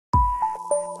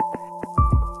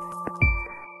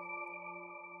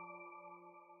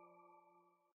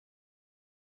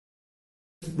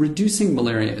reducing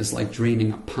malaria is like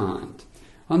draining a pond.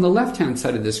 On the left-hand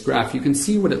side of this graph, you can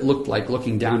see what it looked like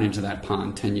looking down into that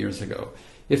pond 10 years ago.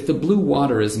 If the blue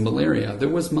water is malaria, there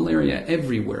was malaria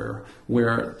everywhere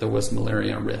where there was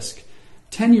malaria risk.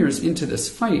 10 years into this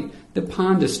fight, the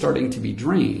pond is starting to be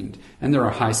drained, and there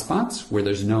are high spots where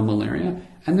there's no malaria,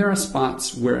 and there are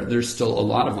spots where there's still a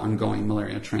lot of ongoing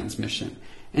malaria transmission.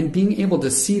 And being able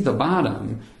to see the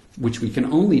bottom, which we can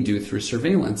only do through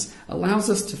surveillance, allows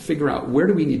us to figure out where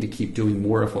do we need to keep doing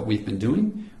more of what we've been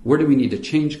doing, where do we need to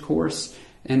change course,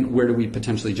 and where do we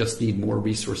potentially just need more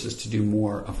resources to do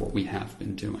more of what we have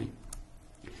been doing.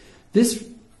 This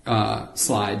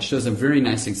slide shows a very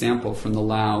nice example from the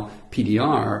Lao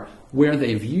PDR where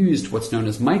they've used what's known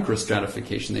as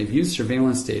microstratification. They've used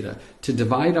surveillance data to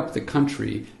divide up the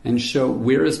country and show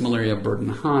where is malaria burden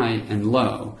high and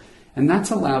low. And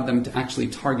that's allowed them to actually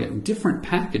target different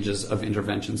packages of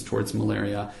interventions towards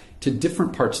malaria to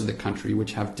different parts of the country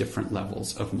which have different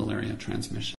levels of malaria transmission.